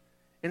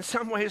 in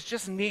some ways,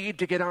 just need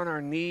to get on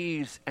our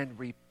knees and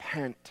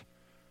repent.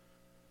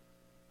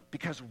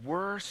 Because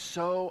we're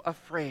so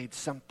afraid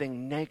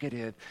something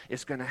negative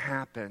is going to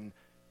happen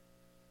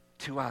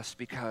to us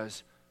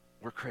because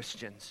we're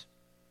Christians.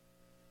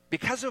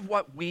 Because of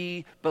what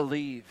we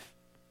believe.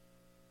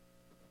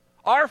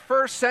 Our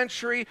first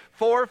century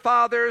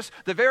forefathers,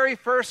 the very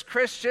first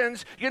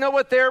Christians, you know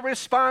what their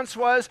response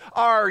was?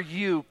 Are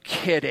you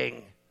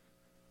kidding?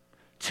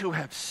 To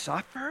have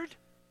suffered?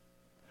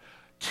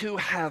 To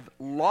have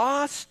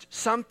lost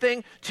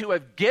something? To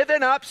have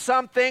given up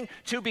something?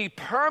 To be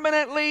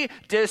permanently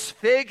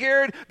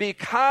disfigured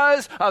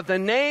because of the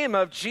name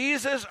of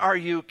Jesus? Are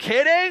you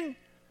kidding?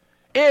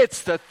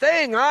 It's the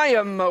thing I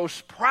am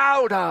most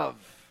proud of.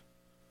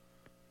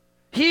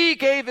 He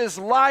gave his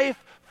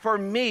life for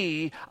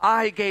me.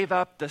 I gave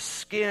up the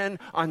skin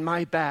on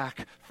my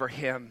back for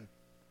him.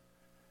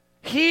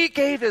 He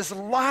gave his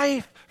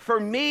life for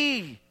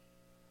me.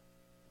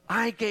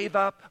 I gave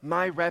up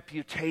my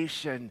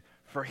reputation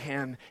for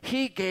him.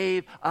 He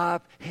gave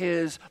up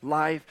his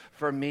life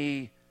for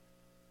me.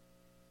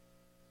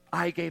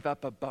 I gave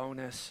up a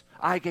bonus.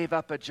 I gave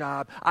up a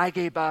job. I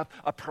gave up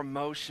a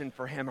promotion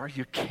for him. Are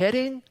you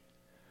kidding?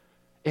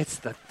 It's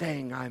the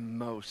thing I'm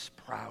most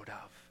proud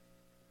of.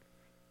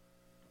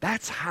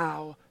 That's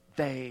how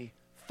they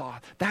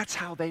thought. That's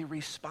how they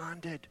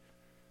responded.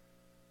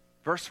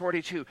 Verse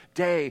 42,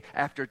 day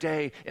after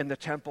day in the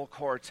temple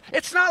courts.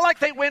 It's not like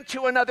they went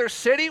to another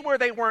city where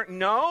they weren't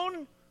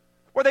known,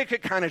 where they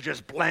could kind of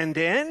just blend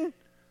in.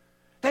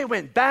 They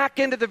went back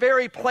into the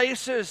very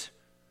places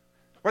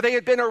where they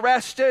had been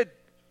arrested.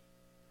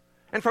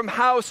 And from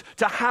house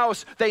to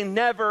house, they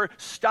never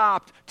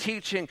stopped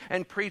teaching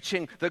and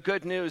preaching the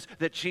good news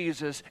that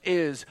Jesus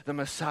is the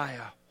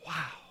Messiah. Wow.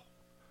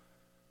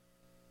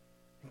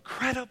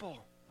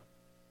 Incredible.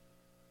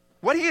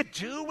 What do you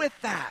do with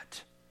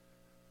that?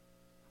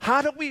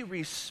 How do we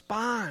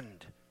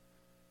respond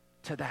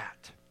to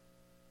that?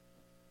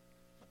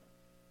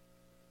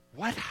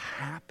 What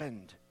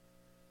happened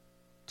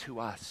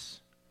to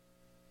us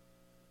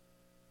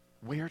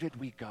Where did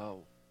we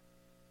go?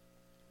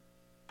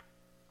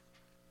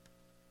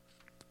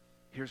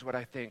 Here's what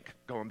I think,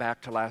 going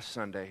back to last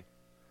Sunday.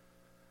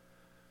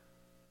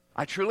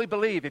 I truly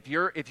believe if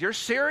you're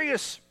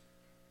serious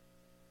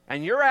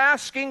and you're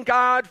asking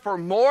God for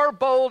more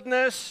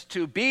boldness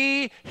to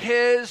be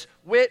His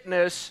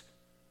witness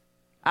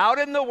out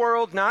in the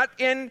world, not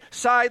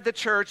inside the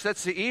church,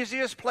 that's the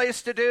easiest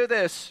place to do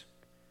this.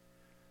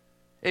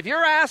 If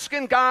you're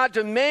asking God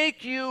to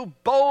make you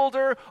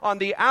bolder on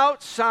the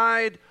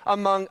outside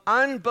among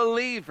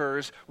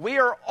unbelievers, we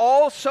are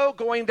also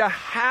going to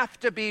have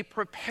to be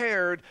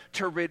prepared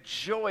to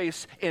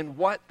rejoice in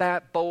what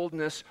that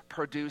boldness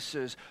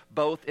produces,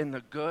 both in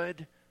the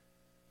good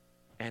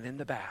and in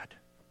the bad.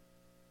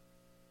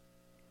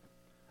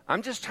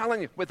 I'm just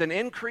telling you, with an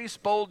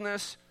increased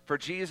boldness for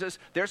Jesus,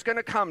 there's going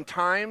to come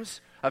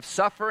times of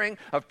suffering,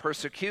 of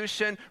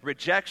persecution,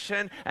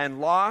 rejection, and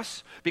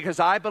loss,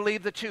 because I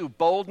believe the two,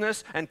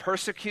 boldness and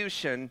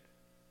persecution,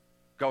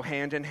 go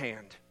hand in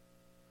hand.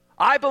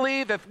 I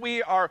believe if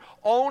we are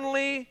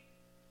only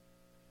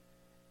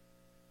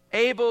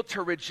able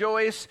to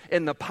rejoice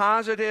in the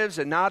positives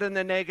and not in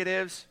the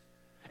negatives,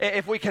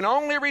 if we can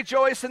only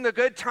rejoice in the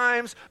good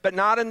times but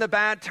not in the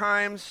bad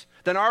times,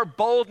 then our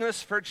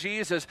boldness for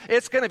Jesus,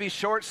 it's going to be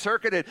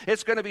short-circuited.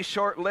 It's going to be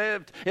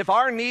short-lived. If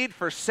our need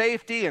for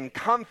safety and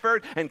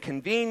comfort and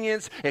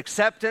convenience,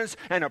 acceptance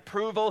and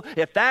approval,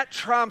 if that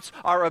trumps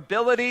our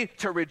ability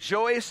to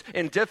rejoice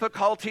in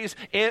difficulties,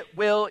 it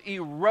will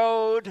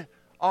erode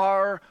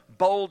our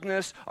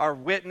boldness, our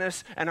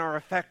witness, and our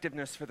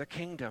effectiveness for the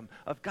kingdom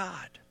of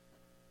God.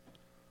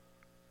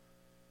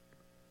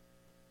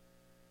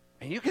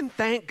 And you can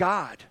thank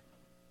God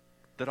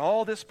that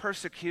all this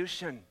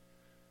persecution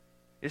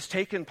is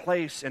taking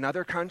place in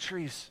other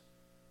countries.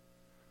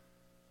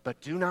 But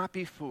do not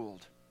be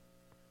fooled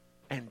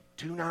and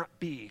do not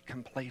be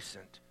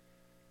complacent.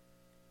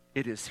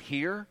 It is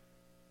here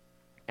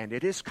and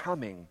it is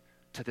coming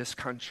to this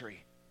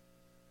country.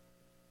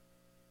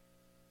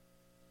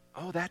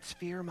 Oh, that's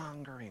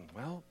fear-mongering.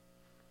 Well,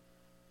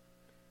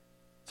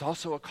 it's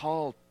also a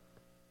call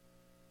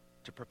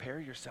to prepare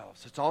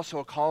yourselves. It's also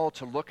a call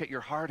to look at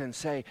your heart and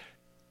say,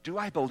 do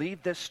I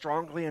believe this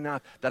strongly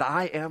enough that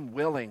I am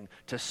willing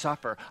to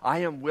suffer? I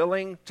am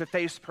willing to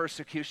face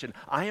persecution.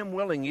 I am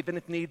willing, even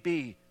if need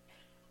be,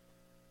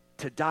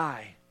 to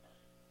die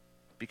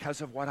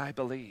because of what I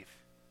believe.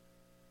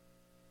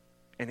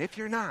 And if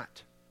you're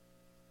not,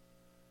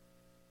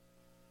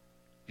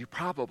 you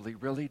probably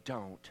really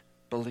don't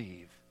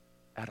believe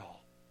at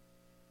all.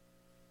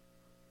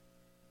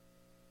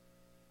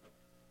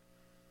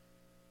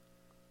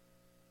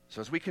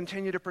 So as we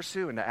continue to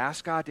pursue and to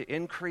ask God to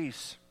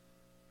increase,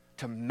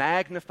 to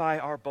magnify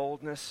our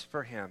boldness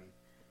for Him,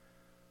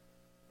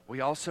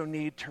 we also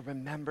need to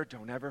remember,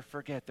 don't ever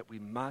forget, that we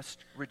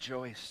must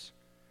rejoice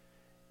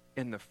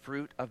in the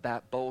fruit of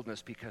that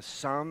boldness, because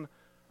some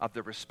of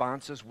the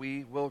responses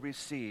we will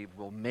receive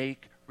will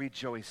make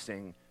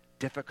rejoicing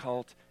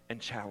difficult and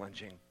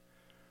challenging.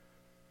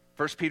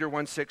 1 Peter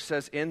 1:6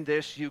 says, in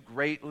this you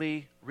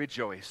greatly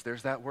rejoice.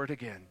 There's that word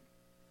again.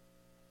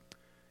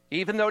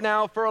 Even though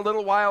now for a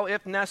little while,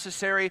 if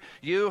necessary,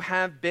 you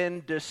have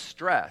been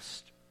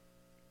distressed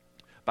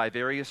by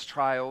various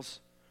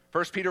trials.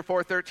 1 Peter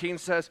 4:13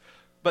 says,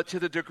 but to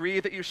the degree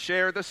that you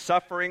share the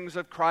sufferings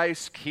of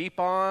Christ, keep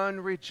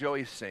on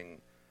rejoicing,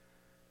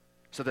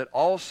 so that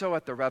also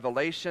at the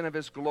revelation of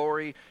His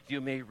glory you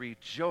may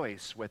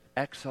rejoice with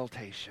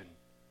exultation.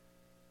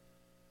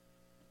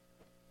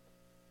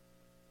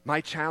 My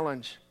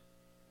challenge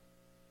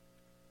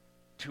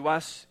to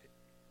us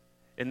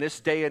in this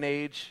day and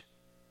age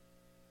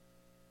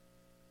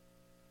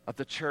of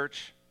the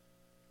church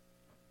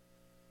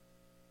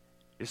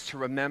is to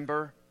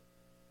remember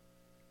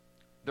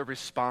the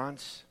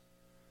response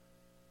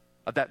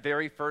of that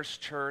very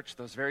first church,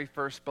 those very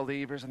first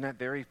believers in that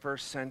very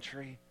first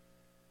century,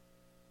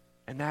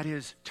 and that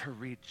is to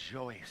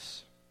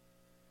rejoice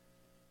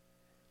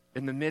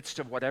in the midst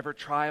of whatever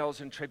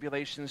trials and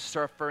tribulations,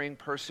 suffering,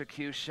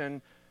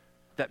 persecution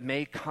that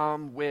may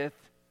come with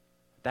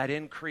that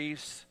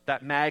increase,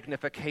 that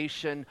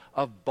magnification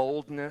of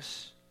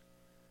boldness,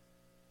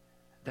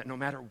 that no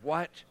matter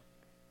what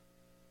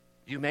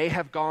you may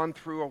have gone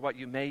through or what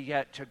you may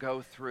yet to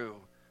go through,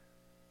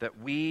 that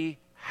we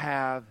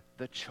have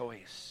the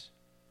choice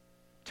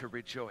to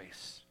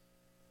rejoice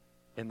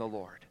in the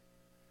Lord.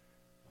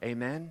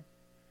 Amen?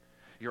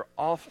 You're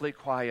awfully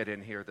quiet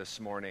in here this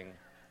morning.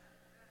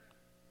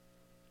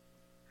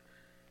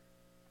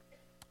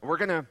 We're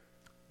going to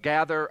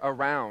gather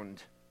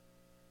around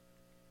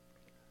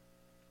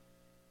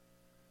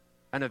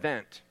an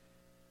event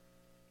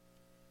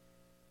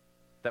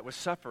that was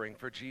suffering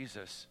for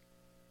Jesus,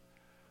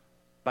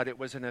 but it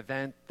was an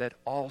event that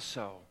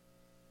also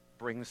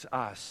brings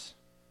us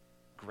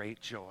great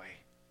joy.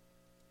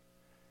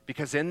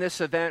 Because in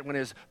this event, when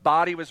His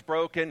body was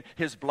broken,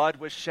 His blood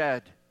was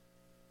shed.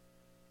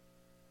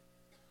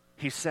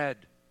 He said,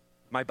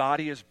 my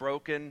body is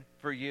broken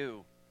for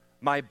you.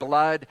 My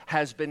blood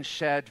has been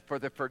shed for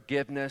the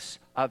forgiveness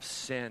of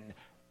sin.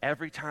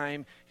 every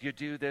time you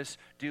do this,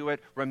 do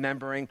it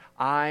remembering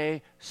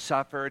I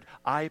suffered,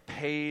 I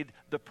paid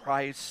the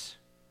price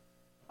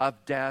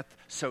of death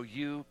so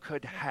you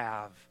could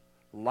have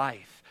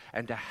life,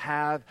 and to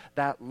have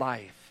that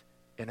life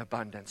in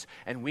abundance.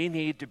 And we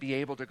need to be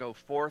able to go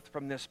forth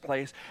from this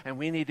place, and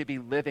we need to be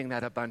living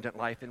that abundant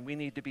life, and we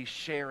need to be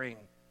sharing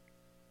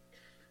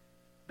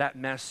that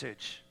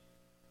message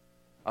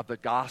of the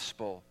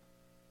gospel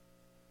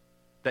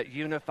that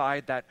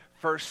unified that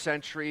first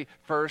century,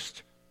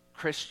 first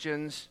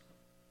Christians,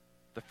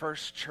 the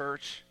first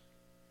church.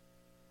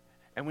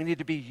 And we need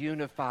to be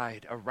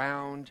unified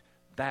around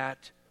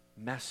that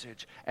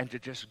message and to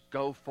just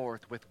go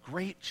forth with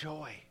great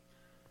joy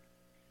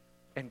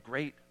and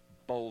great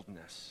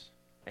boldness.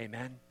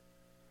 Amen.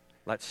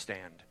 Let's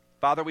stand.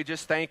 Father, we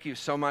just thank you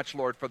so much,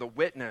 Lord, for the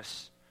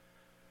witness,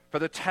 for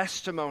the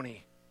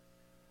testimony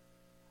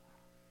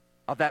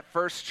of that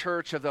first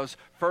church, of those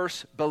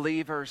first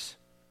believers.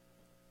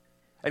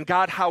 And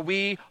God, how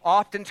we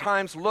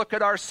oftentimes look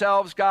at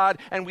ourselves, God,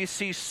 and we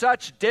see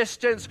such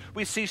distance,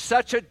 we see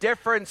such a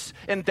difference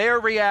in their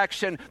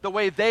reaction, the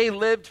way they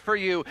lived for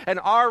you, and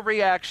our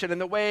reaction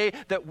and the way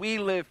that we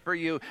live for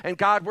you. And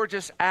God, we're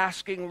just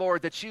asking,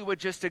 Lord, that you would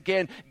just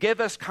again give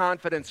us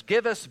confidence,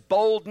 give us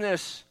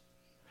boldness,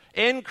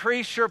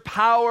 increase your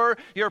power,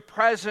 your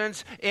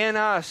presence in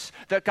us,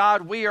 that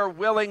God, we are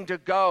willing to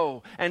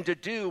go and to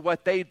do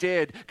what they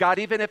did. God,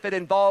 even if it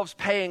involves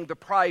paying the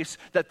price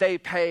that they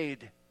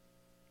paid.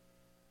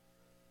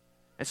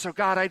 And so,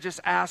 God, I just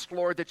ask,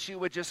 Lord, that you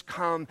would just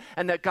come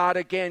and that, God,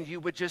 again, you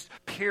would just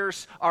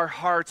pierce our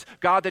hearts.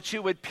 God, that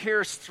you would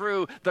pierce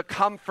through the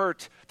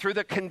comfort, through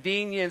the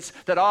convenience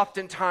that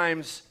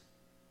oftentimes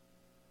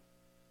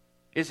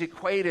is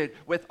equated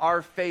with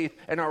our faith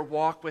and our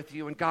walk with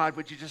you. And God,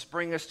 would you just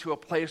bring us to a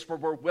place where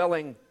we're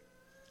willing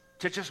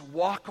to just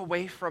walk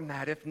away from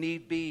that if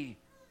need be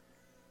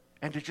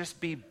and to just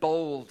be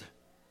bold.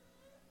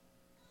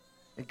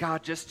 And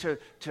God, just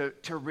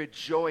to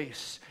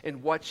rejoice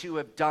in what you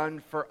have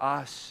done for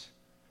us.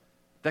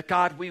 That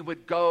God, we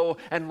would go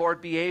and Lord,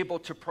 be able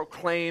to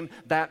proclaim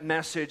that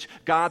message.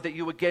 God, that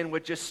you again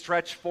would just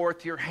stretch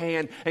forth your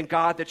hand. And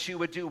God, that you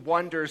would do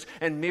wonders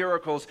and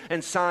miracles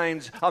and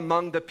signs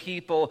among the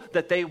people.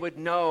 That they would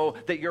know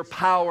that your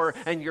power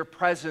and your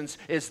presence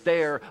is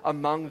there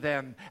among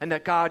them. And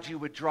that God, you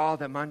would draw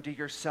them unto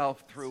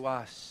yourself through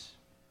us.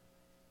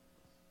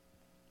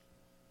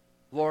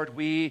 Lord,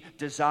 we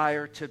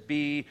desire to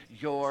be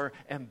your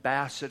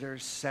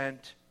ambassadors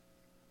sent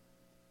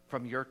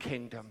from your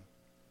kingdom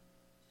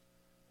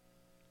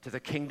to the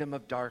kingdom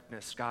of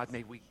darkness. God,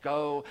 may we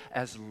go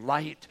as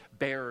light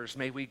bearers.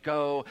 May we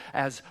go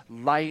as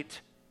light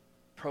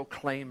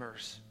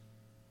proclaimers.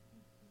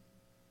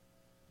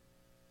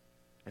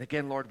 And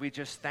again, Lord, we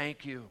just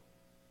thank you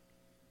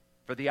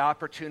for the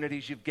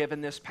opportunities you've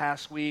given this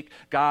past week.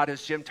 God,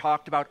 as Jim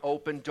talked about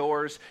open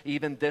doors,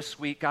 even this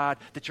week, God,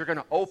 that you're going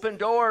to open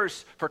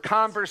doors for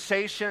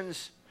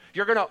conversations.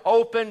 You're going to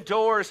open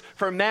doors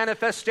for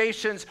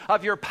manifestations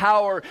of your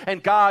power.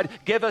 And God,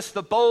 give us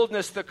the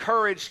boldness, the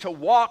courage to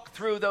walk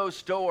through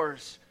those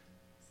doors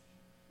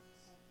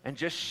and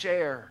just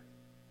share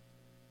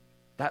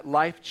that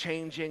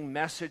life-changing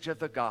message of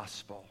the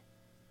gospel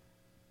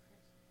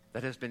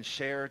that has been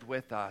shared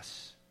with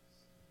us.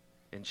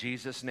 In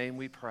Jesus' name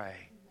we pray.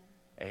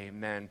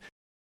 Amen.